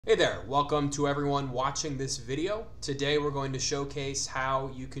Hey there, welcome to everyone watching this video. Today we're going to showcase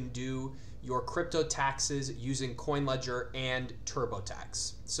how you can do your crypto taxes using CoinLedger and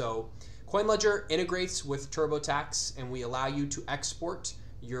TurboTax. So CoinLedger integrates with TurboTax and we allow you to export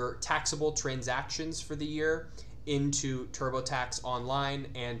your taxable transactions for the year into TurboTax Online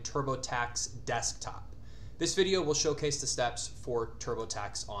and TurboTax Desktop. This video will showcase the steps for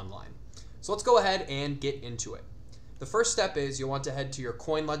TurboTax Online. So let's go ahead and get into it. The first step is you'll want to head to your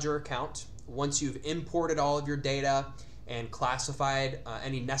CoinLedger account. Once you've imported all of your data and classified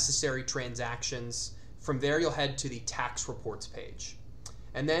any necessary transactions, from there you'll head to the tax reports page.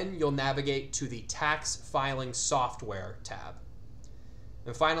 And then you'll navigate to the tax filing software tab.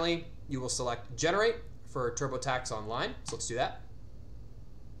 And finally, you will select generate for TurboTax Online. So let's do that.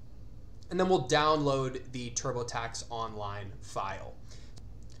 And then we'll download the TurboTax Online file.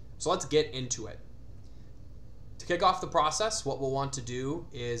 So let's get into it. To kick off the process, what we'll want to do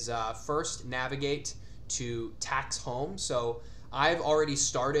is first navigate to Tax Home. So I've already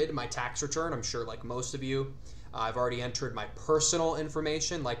started my tax return. I'm sure like most of you, I've already entered my personal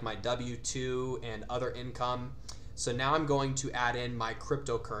information like my W-2 and other income. So now I'm going to add in my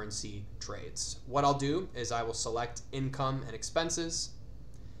cryptocurrency trades. What I'll do is I will select income and expenses,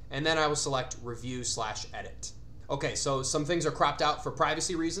 and then I will select review/edit. Okay, so some things are cropped out for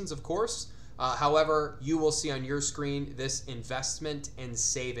privacy reasons, of course. However, you will see on your screen this investment and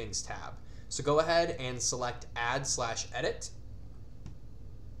savings tab. So go ahead and select add/edit.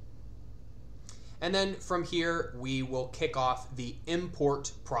 And then from here, we will kick off the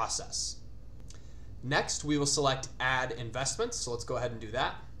import process. Next, we will select add investments. So let's go ahead and do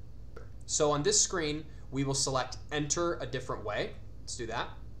that. So on this screen, we will select enter a different way. Let's do that.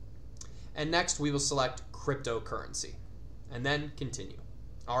 And next, we will select cryptocurrency and then continue.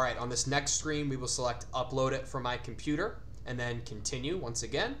 All right, on this next screen, we will select upload it from my computer and then continue once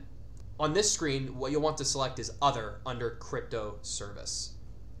again. On this screen, what you'll want to select is other under crypto service.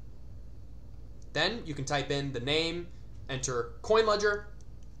 Then you can type in the name, enter CoinLedger,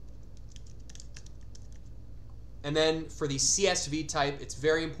 and then for the CSV type, it's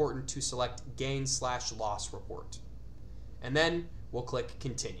very important to select gain/loss report. And then we'll click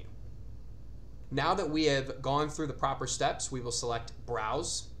continue. Now that we have gone through the proper steps, we will select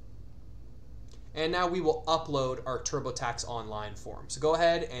Browse. And now we will upload our TurboTax Online form. So go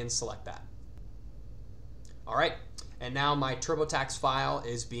ahead and select that. All right, and now my TurboTax file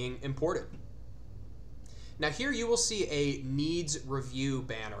is being imported. Now here you will see a needs review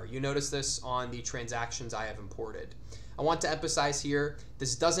banner. You notice this on the transactions I have imported. I want to emphasize here,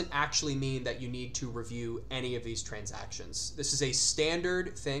 this doesn't actually mean that you need to review any of these transactions. This is a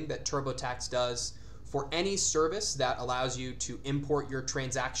standard thing that TurboTax does for any service that allows you to import your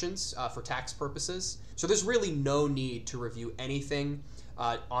transactions for tax purposes. So there's really no need to review anything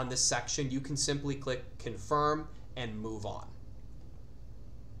on this section. You can simply click confirm and move on.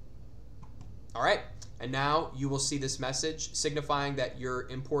 All right, and now you will see this message signifying that your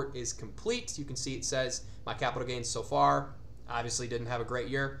import is complete. You can see it says my capital gains so far, obviously didn't have a great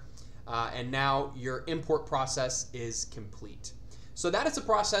year, and now your import process is complete. So that is the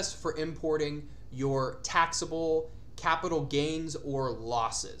process for importing your taxable capital gains or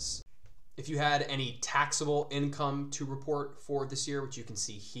losses. If you had any taxable income to report for this year, which you can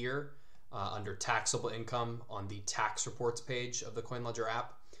see here under taxable income on the tax reports page of the CoinLedger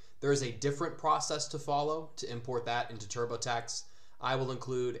app, there is a different process to follow to import that into TurboTax. I will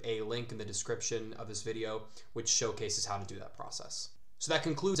include a link in the description of this video which showcases how to do that process. So that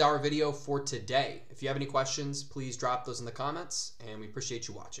concludes our video for today. If you have any questions, please drop those in the comments, and we appreciate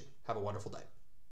you watching. Have a wonderful day.